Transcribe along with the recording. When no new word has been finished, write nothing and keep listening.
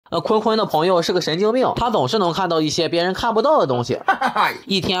坤坤的朋友是个神经病，他总是能看到一些别人看不到的东西。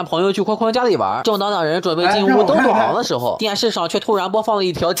一天，朋友去坤坤家里玩，正当两人准备进屋都躲好的时候，电视上却突然播放了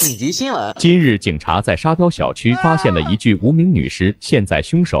一条紧急新闻：今日警察在沙雕小区发现了一具无名女尸，现在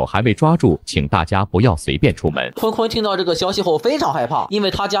凶手还未抓住，请大家不要随便出门。坤坤听到这个消息后非常害怕，因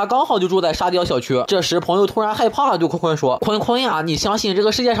为他家刚好就住在沙雕小区。这时，朋友突然害怕了，对坤坤说：“坤坤呀，你相信这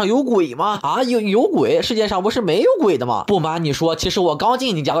个世界上有鬼吗？啊，有鬼？世界上不是没有鬼的吗？不瞒你说，其实我刚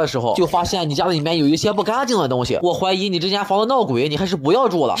进你家的时候，就发现你家里面有一些不干净的东西，我怀疑你这间房子闹鬼，你还是不要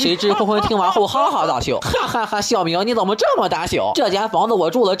住了。”谁知坤坤听完后哈哈大笑，哈哈哈！小明你怎么这么胆小？这间房子我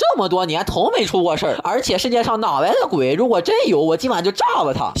住了这么多年，从没出过事儿，而且世界上哪来的鬼？如果真有，我今晚就炸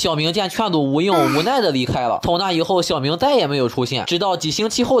了他。小明见劝阻无用，无奈的离开了。从那以后，小明再也没有出现。直到几星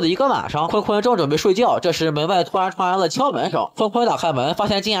期后的一个晚上，坤坤正准备睡觉，这时门外突然传来了敲门声。坤坤打开门，发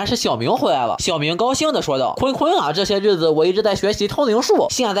现竟然是小明回来了。小明高兴的说道：“坤坤啊，这些日子我一直在学习通灵术，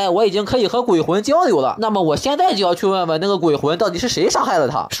现在我已经可以和鬼魂交流了。那么我现在就要去问问那个鬼魂到底是谁杀害了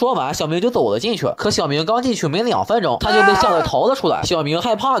他。”说完，小明就走了进去。可小明刚进去没2分钟，他就被吓得逃了出来。小明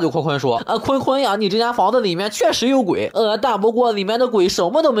害怕对坤坤说：“坤坤呀，你这间房子里面确实有鬼，但不过里面的鬼什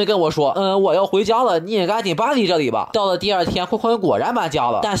么都没跟我说。我要回家了，你也赶紧搬离这里吧。”到了第二天，坤坤果然搬家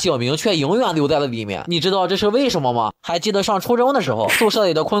了，但小明却永远留在了里面。你知道这是为什么吗？还记得上初中的时候，宿舍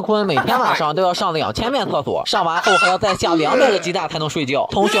里的坤坤每天晚上都要上2000遍厕所，上完后还要再下200个鸡蛋才能睡觉。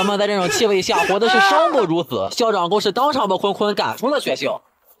同学们在这种气味下活的是生不如死。校长更是当场把坤坤赶出了学校。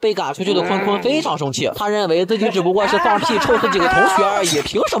被赶出去的坤坤非常生气，他认为自己只不过是放屁臭死几个同学而已，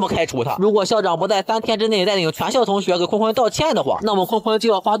凭什么开除他？如果校长不在3天之内带领全校同学给坤坤道歉的话，那么坤坤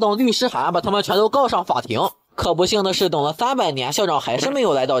就要发动律师函，把他们全都告上法庭。可不幸的是，等了300年，校长还是没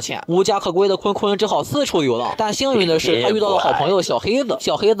有来道歉。无家可归的坤坤只好四处流浪。但幸运的是，他遇到了好朋友小黑子。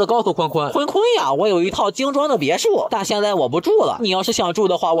小黑子告诉坤坤：“坤坤呀，我有一套精装的别墅，但现在我不住了。你要是想住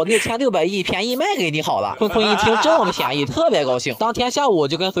的话，我6600亿便宜卖给你好了。”坤坤一听这么便宜，特别高兴。当天下午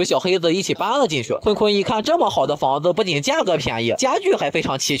就跟随小黑子一起搬了进去。坤坤一看这么好的房子，不仅价格便宜，家具还非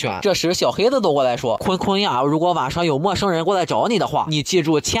常齐全。这时小黑子走过来说：“坤坤呀，如果晚上有陌生人过来找你的话，你记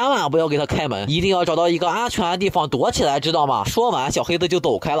住千万不要给他开门，一定要找到一个安全的地方躲起来，知道吗？”说完，小黑子就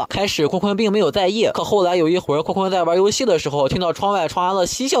走开了。开始坤坤并没有在意，可后来有一会儿，坤坤在玩游戏的时候，听到窗外传来了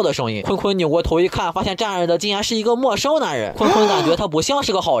嬉笑的声音。坤坤扭过头一看，发现站着的竟然是一个陌生男人。坤坤感觉他不像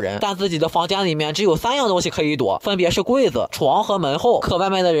是个好人，但自己的房间里面只有3样东西可以躲，分别是柜子、床和门后。可外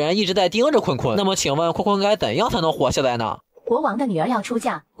面的人一直在盯着坤坤，那么请问坤坤该怎样才能活下来呢？国王的女儿要出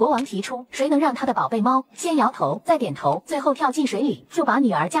嫁，国王提出谁能让他的宝贝猫先摇头再点头，最后跳进水里，就把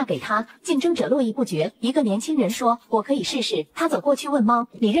女儿嫁给他。竞争者络绎不绝。一个年轻人说：“我可以试试。”他走过去问猫：“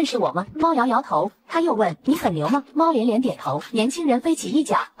你认识我吗？”猫摇摇头。他又问：“你很牛吗？”猫连连点头。年轻人飞起一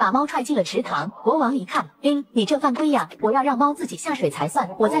脚，把猫踹进了池塘。国王一看，你这犯规呀！我要让猫自己下水才算。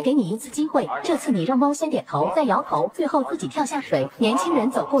我再给你一次机会，这次你让猫先点头再摇头，最后自己跳下水。年轻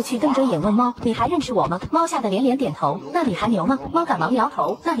人走过去瞪着眼问猫：“你还认识我吗？”猫吓得连连点头。那你还牛吗？猫赶忙摇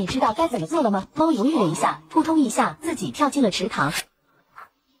头。那你知道该怎么做了吗？猫犹豫了一下，扑通一下自己跳进了池塘。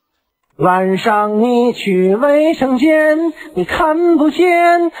晚上你去卫生间，你看不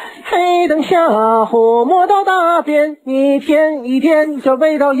见黑灯瞎火摸到大便，一天一天这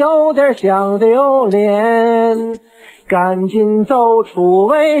味道有点像榴莲。赶紧走出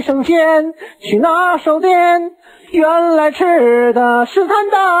卫生间，去拿手电，原来吃的是滩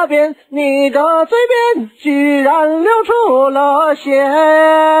大便，你的嘴边居然流出了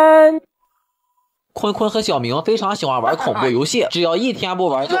血。坤坤和小明非常喜欢玩恐怖游戏，只要一天不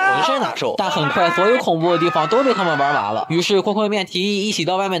玩就浑身难受。但很快所有恐怖的地方都被他们玩完了，于是坤坤便提议一起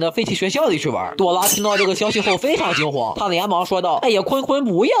到外面的废弃学校里去玩。朵拉听到这个消息后非常惊慌，她连忙说道：“哎呀，坤坤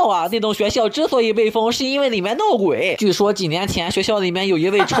不要啊！那栋学校之所以被封，是因为里面闹鬼。据说几年前学校里面有一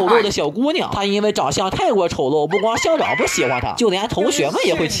位丑陋的小姑娘，她因为长相太过丑陋，不光校长不喜欢她，就连同学们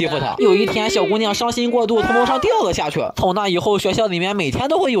也会欺负她。有一天，小姑娘伤心过度，从楼上掉了下去。从那以后，学校里面每天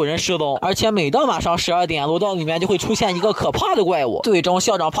都会有人失踪，而且每到晚上12点，楼道里面就会出现一个可怕的怪物。最终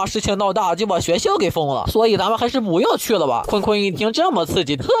校长怕事情闹大，就把学校给封了。所以咱们还是不要去了吧。坤坤一听这么刺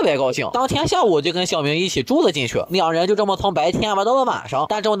激，特别高兴，当天下午就跟小明一起住了进去。两人就这么从白天玩到了晚上。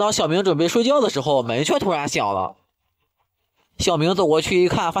但正当小明准备睡觉的时候，门却突然响了。小明走过去一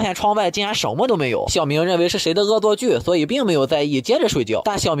看，发现窗外竟然什么都没有。小明认为是谁的恶作剧，所以并没有在意，接着睡觉。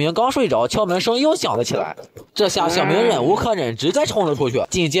但小明刚睡着，敲门声又响了起来。这下小明忍无可忍，直接冲了出去。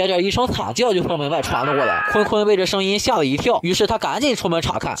紧接着一声惨叫就从门外传了过来。坤坤被这声音吓了一跳，于是他赶紧出门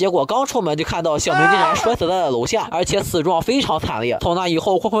查看。结果刚出门就看到小明竟然摔死在了楼下，而且死状非常惨烈。从那以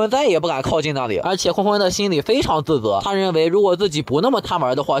后，坤坤再也不敢靠近那里，而且坤坤的心里非常自责。他认为如果自己不那么贪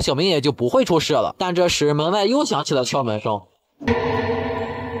玩的话，小明也就不会出事了。但这时门外又响起了敲门声。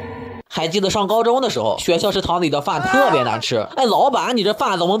还记得上高中的时候，学校食堂里的饭特别难吃。哎，老板，你这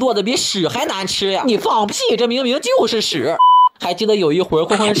饭怎么做的比屎还难吃呀？你放屁，这明明就是屎。还记得有一回，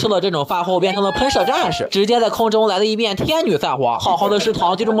坤坤吃了这种饭后变成了喷射战士，直接在空中来了一遍天女散花。好好的食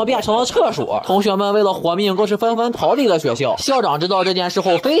堂就这么变成了厕所，同学们为了活命更是纷纷逃离了学校。校长知道这件事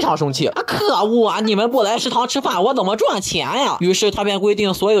后非常生气，可恶啊！你们不来食堂吃饭，我怎么赚钱呀？于是他便规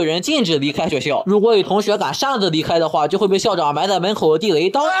定所有人禁止离开学校，如果有同学敢擅自离开的话，就会被校长埋在门口地雷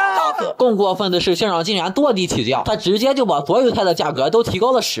当场打死。更过分的是，校长竟然跺地起价，他直接就把所有菜的价格都提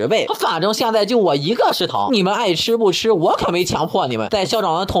高了10倍。反正现在就我一个食堂，你们爱吃不吃，我可没强迫你们。在校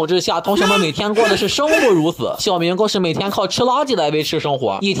长的统治下，同学们每天过的是生不如死。小明更是每天靠吃垃圾来维持生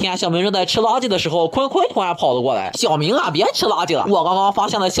活。一天，小明正在吃垃圾的时候，坤坤突然跑了过来：“小明啊，别吃垃圾了，我刚刚发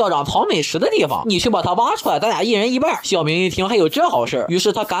现了校长藏美食的地方，你去把它挖出来，咱俩一人一半。”小明一听还有这好事，于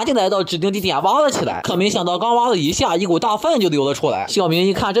是他赶紧来到指定地点挖了起来。可没想到，刚挖了一下，一股大粪就流了出来。小明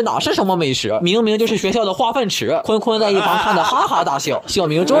一看，这哪是什么美食，明明就是学校的化粪池。坤坤在一旁看得哈哈大笑。小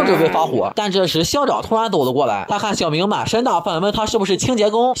明正准备发火，但这时校长突然走了过来，他看小明满身大粪，问他是不是清洁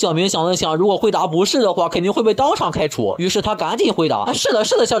工。小明想了想，如果回答不是的话，肯定会被当场开除。于是他赶紧回答：“是的，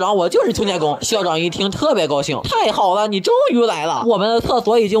是的，校长，我就是清洁工。”校长一听特别高兴：“太好了，你终于来了！我们的厕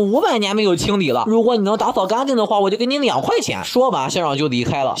所已经500年没有清理了，如果你能打扫干净的话，我就给你2块钱。”说完，校长就离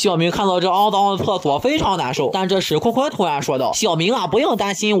开了。小明看到这肮脏的厕所非常难受，但这时坤坤突然说道：“小明啊，不用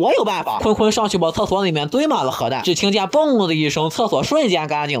担心，我有办法。”坤坤上去把厕所里面堆满了核弹，只听见嘣的一声，厕所瞬间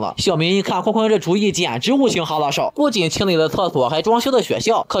干净了。小明一看坤坤这主意简直无情哈拉少，不仅清理了厕所，还装修了学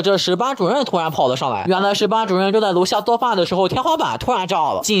校。可这时班主任突然跑了上来，原来是班主任正在楼下做饭的时候，天花板突然炸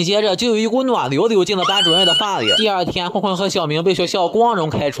了，紧接着就有一股暖流流进了班主任的饭里。第二天，坤坤和小明被学校光荣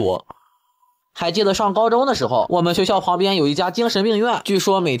开除。还记得上高中的时候，我们学校旁边有一家精神病院，据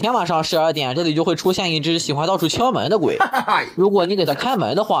说每天晚上12点，这里就会出现一只喜欢到处敲门的鬼。如果你给他开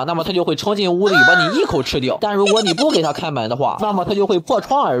门的话，那么他就会冲进屋里把你一口吃掉；但如果你不给他开门的话，那么他就会破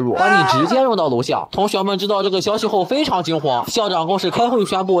窗而入，把你直接扔到楼下。同学们知道这个消息后非常惊慌，校长更是开会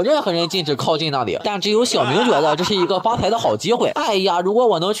宣布任何人禁止靠近那里。但只有小明觉得这是一个发财的好机会。哎呀，如果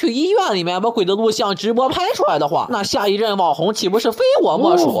我能去医院里面把鬼的录像直播拍出来的话，那下一任网红岂不是非我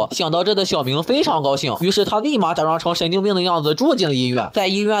莫属？想到这的小明非常高兴，于是他立马假装成神经病的样子住进了医院，在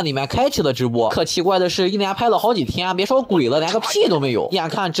医院里面开启了直播。可奇怪的是，一连拍了好几天，别说鬼了，连个屁都没有。眼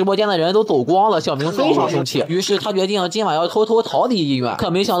看直播间的人都走光了，小明非常生气，于是他决定今晚要偷偷逃离医院。可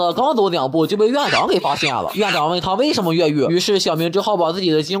没想到刚走2步就被院长给发现了。院长问他为什么越狱，于是小明只好把自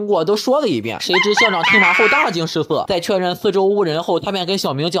己的经过都说了一遍。谁知校长听完后大惊失色，在确认四周无人后，他便跟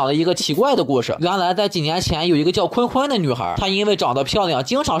小明讲了一个奇怪的故事。原来在几年前，有一个叫坤坤的女孩，她因为长得漂亮，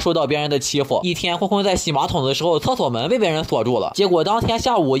经常受到别人的欺负。一天，坤坤在洗马桶的时候，厕所门被别人锁住了，结果当天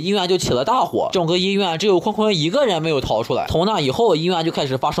下午医院就起了大火，整个医院只有坤坤一个人没有逃出来。从那以后，医院就开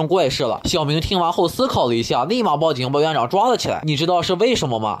始发生怪事了。小明听完后思考了一下，立马报警把院长抓了起来。你知道是为什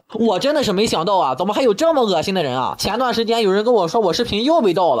么吗？我真的是没想到啊，怎么还有这么恶心的人啊！前段时间有人跟我说我视频又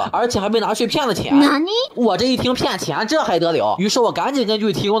被盗了，而且还被拿去骗了钱。我这一听骗钱，这还得了？于是我赶紧根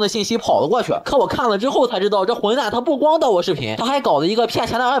据提供的信息跑了过去。可我看了之后才知道，这混蛋他不光盗我视频，他还搞了一个骗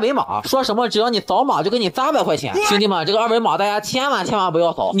钱的二维码，说什么只要你扫码就给你300块钱。兄弟们，这个二维码大家千万不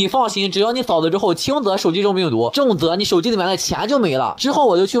要扫，你放心，只要你扫了之后，轻则手机中病毒，重则你手机里面的钱就没了。之后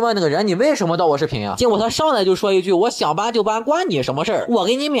我就去问那个人，你为什么盗我视频啊？结果他上来就说一句，我想搬就搬，关你什么事儿？我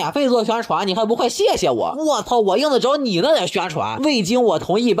给你免费做宣传，你还不快谢谢我？我操，我用得着你那点宣传？未经我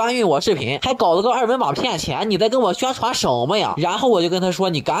同意搬运我视频，还搞了个二维码骗钱，你在跟我宣传什么呀？然后我就跟他说，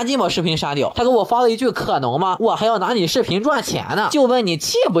你赶紧把视频删掉。他给我发了一句，可能吗？我还要拿你视频赚钱呢。就问你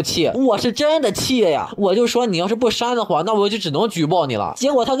气不气？我是真的气呀！我就说你要是不删的话，那我就只能举报你了。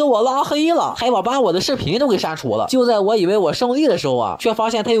结果他给我拉黑了，还把我的视频都给删除了。就在我以为我胜利的时候啊，却发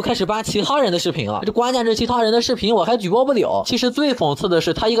现他又开始搬其他人的视频了。这关键是其他人的视频我还举报不了。其实最讽刺的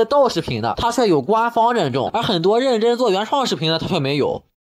是，他一个盗视频的，他却有官方认证，而很多认真做原创视频的他却没有。